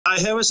I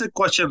have a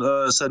question,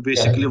 sir. Yes,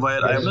 Basically, where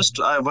yes,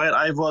 where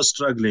I was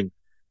struggling.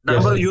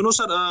 yes, Number, yes.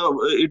 sir,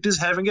 it is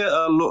having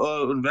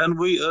when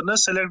we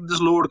select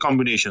these load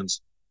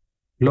combinations.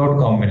 Load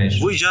We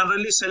combinations.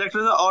 generally select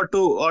the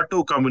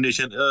auto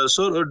combination.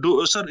 Sir,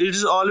 it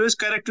is always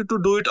correct to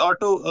do it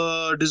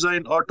auto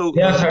design auto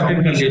There are certain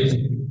combinations.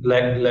 conditions.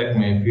 Let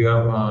me, if you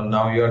have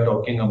now you are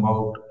talking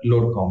about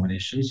load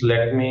combinations,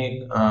 let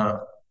me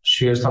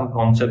share some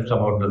concepts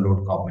about the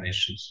load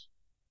combinations.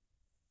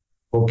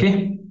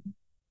 Okay.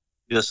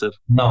 Yes, sir.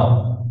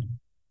 Now,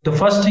 the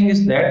first thing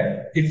is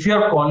that if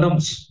your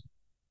columns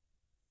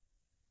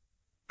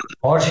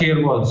or shear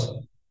walls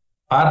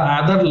are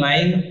either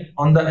lying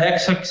on the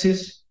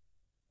x-axis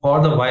or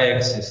the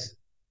y-axis,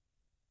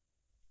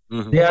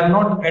 Mm-hmm. they are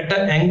not at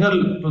an angle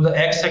to the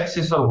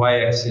x-axis or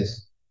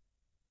y-axis,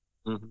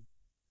 Mm-hmm.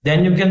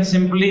 then you can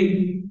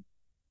simply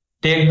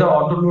take the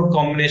auto load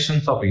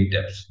combinations of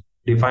Etabs.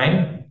 Define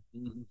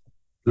Mm-hmm.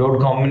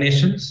 load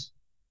combinations.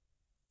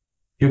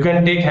 You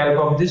can take help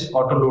of this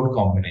auto load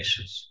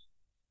combinations.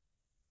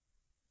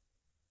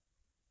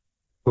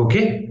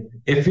 Okay.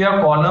 If your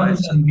Fine, columns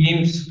sir. and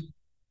beams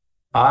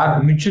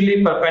are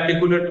mutually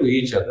perpendicular to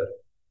each other,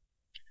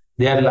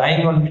 they are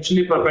lying on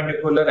mutually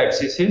perpendicular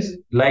axes,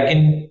 like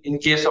in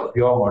case of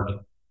your model.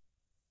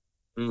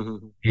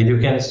 Mm-hmm. Here you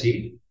can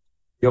see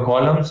your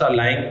columns are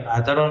lying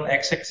either on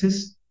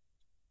x-axis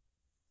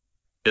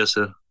Yes,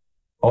 sir.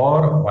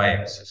 or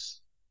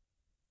y-axis.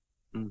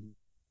 Mm-hmm.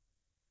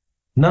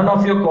 None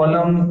of your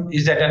column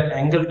is at an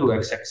angle to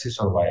x-axis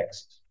or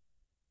y-axis.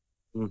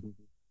 Mm-hmm.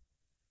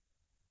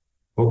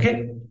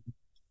 Okay,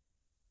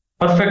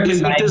 perfectly If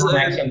it lying is on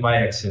x and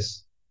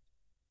y-axis.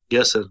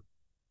 yes, sir.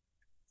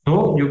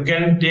 So you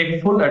can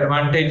take full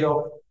advantage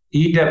of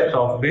Etabs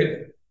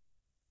software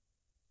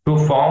to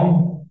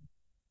form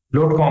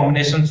load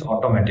combinations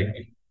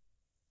automatically.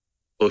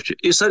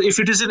 Okay. Sir, if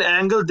it is an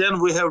angle, then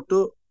we have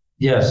to.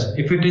 Yes,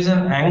 if it is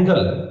an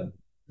angle,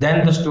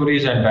 then the story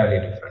is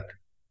entirely different.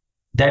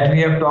 That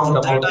we have talked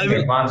That about I in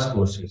will. advanced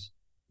courses.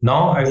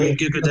 Now I will Okay,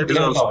 give okay. you a That is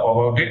glimpse also. of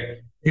about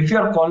it. If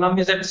your column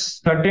is at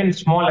certain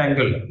small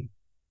angle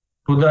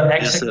to the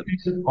Yes, sir.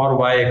 x-axis or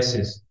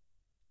y-axis,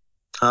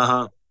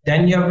 Uh-huh.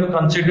 then you have to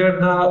consider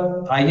the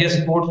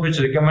IS code which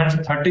recommends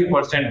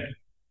 30%.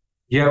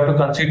 You have to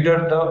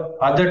consider the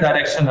other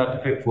direction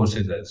earthquake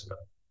forces as well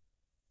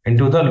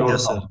into the load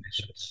Yes, sir.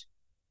 combinations.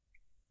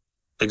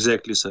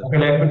 Exactly, sir. Okay,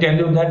 let me tell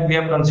you that we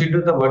have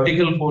considered the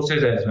vertical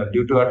forces as well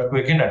due to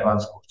earthquake in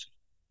advanced courses.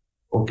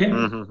 Okay,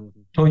 Mm-hmm.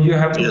 so you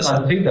have to Yes, sir.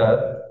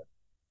 consider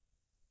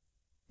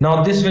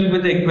now this will be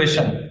the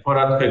equation for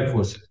earthquake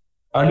forces.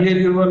 Earlier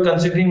you were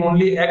considering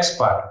only X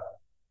part.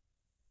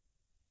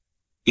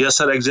 Yes,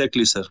 sir.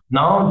 Exactly, sir.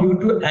 Now due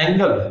to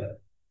angle,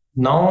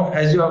 now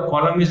as your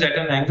column is at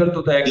an angle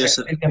to the X Yes,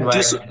 sir. axis and Y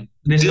This axis,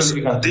 this will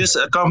be this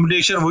considered.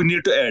 combination we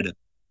need to add.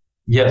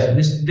 Yes,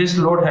 this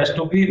load has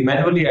to be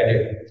manually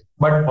added.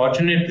 But Yes,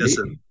 fortunately,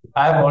 sir.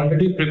 I have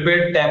already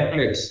prepared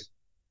templates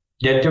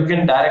that you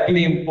can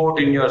directly import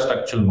in your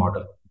structural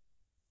model.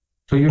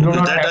 So you do Okay,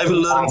 not that have I to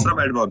will learn from form.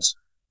 advance.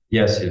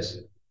 Yes, yes.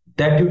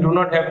 That you do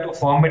not have to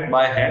form it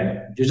by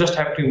hand. You just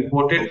have to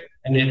import it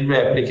and it will be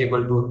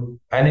applicable to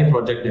any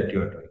project that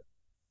you are doing.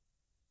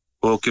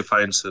 Okay,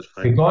 fine, sir.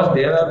 Fine. Because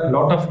there are a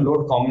lot of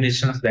load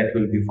combinations that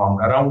will be formed,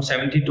 around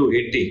 70 to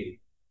 80.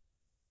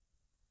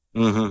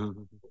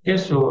 Mm-hmm. Okay,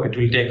 so it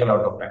will take a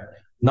lot of time.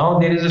 Now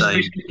there is a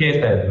Time. special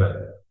case as well.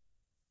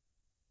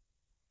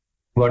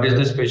 What is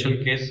the special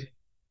case?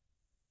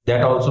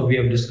 That also we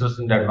have discussed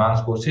in the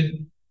advanced courses.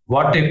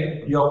 What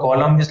if your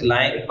column is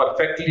lying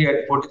perfectly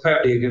at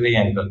 45-degree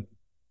angle,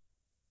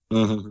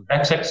 Mm-hmm.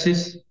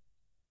 x-axis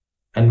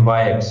and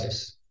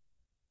y-axis?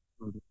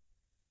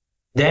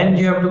 Then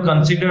you have to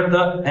consider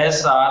the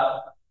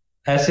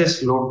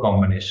SS load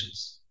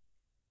combinations,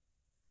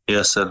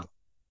 Yes, sir.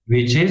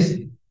 which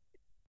is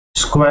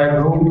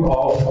square root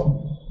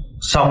of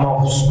sum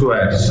of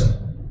squares.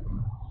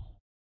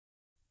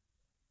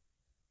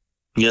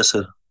 Yes,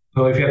 sir.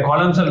 So if your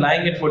columns are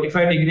lying at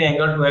 45-degree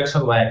angle to x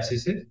or y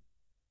axis,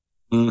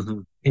 Mm-hmm.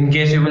 in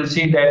case you will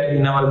see that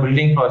in our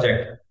building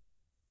project,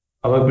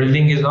 our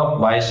building is of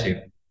Y shape.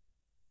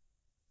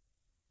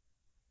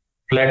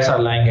 Flats are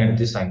lying at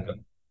this angle.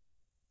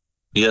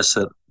 Yes,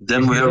 sir.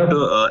 Then This we is have to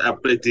a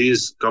apply these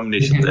this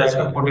combinations is as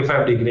at well. a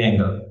 45-degree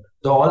angle.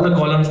 So all the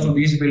columns to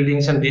these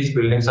buildings and these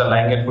buildings are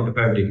lying at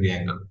 45-degree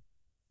angle.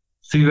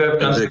 So you have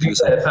considered Exactly,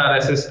 sir. the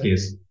SRSS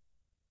case.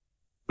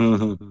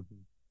 Mm-hmm.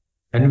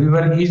 And we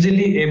were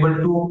easily able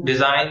to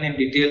design and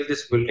detail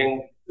this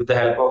building with the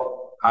help of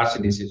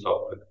RCDC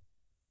software.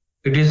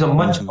 It is a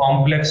much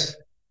complex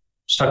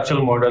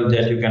structural model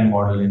that you can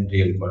model in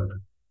real world.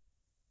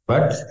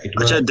 But it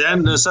was Achha,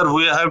 then, sir,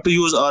 we have to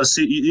use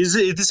RC. Is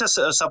it this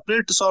a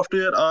separate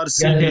software yes,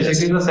 yes, RCDS? it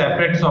is a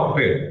separate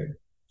software.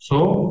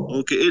 So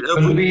Okay, you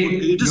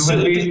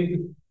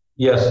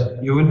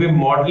will be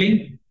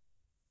modeling,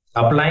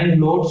 applying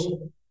loads,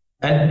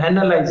 and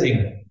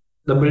analyzing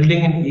the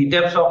building in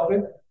Etabs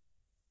software.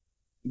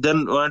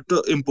 then want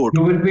to import.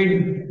 You will be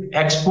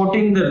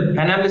exporting the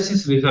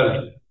analysis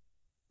result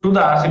to the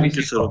RCDC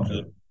Okay, sir. software.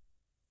 Okay.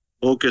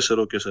 Okay, sir.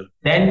 Okay, sir.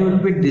 Then you will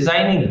be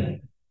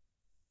designing.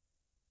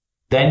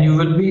 Then you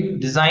will be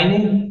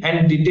designing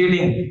and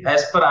detailing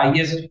as per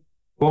IS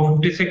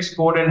 456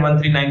 code and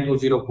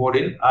 13920 code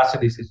in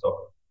RCDC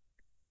software.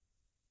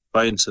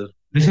 Fine, sir.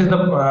 This is the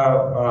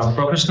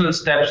professional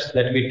steps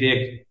that we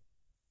take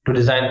to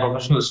design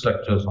professional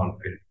structures on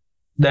field.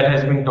 That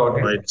has been taught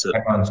in Right, sir.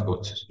 advanced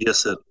courses. Yes,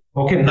 sir.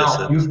 Okay, Yes,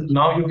 sir.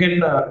 now you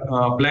can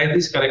apply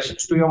these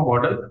corrections to your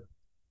model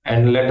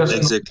and let us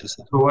Exactly, know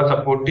sir. through our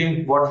support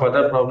team what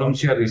further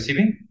problems you are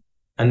receiving,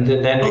 and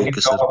then we Okay,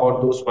 can sir. talk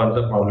about those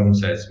further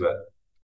problems as well.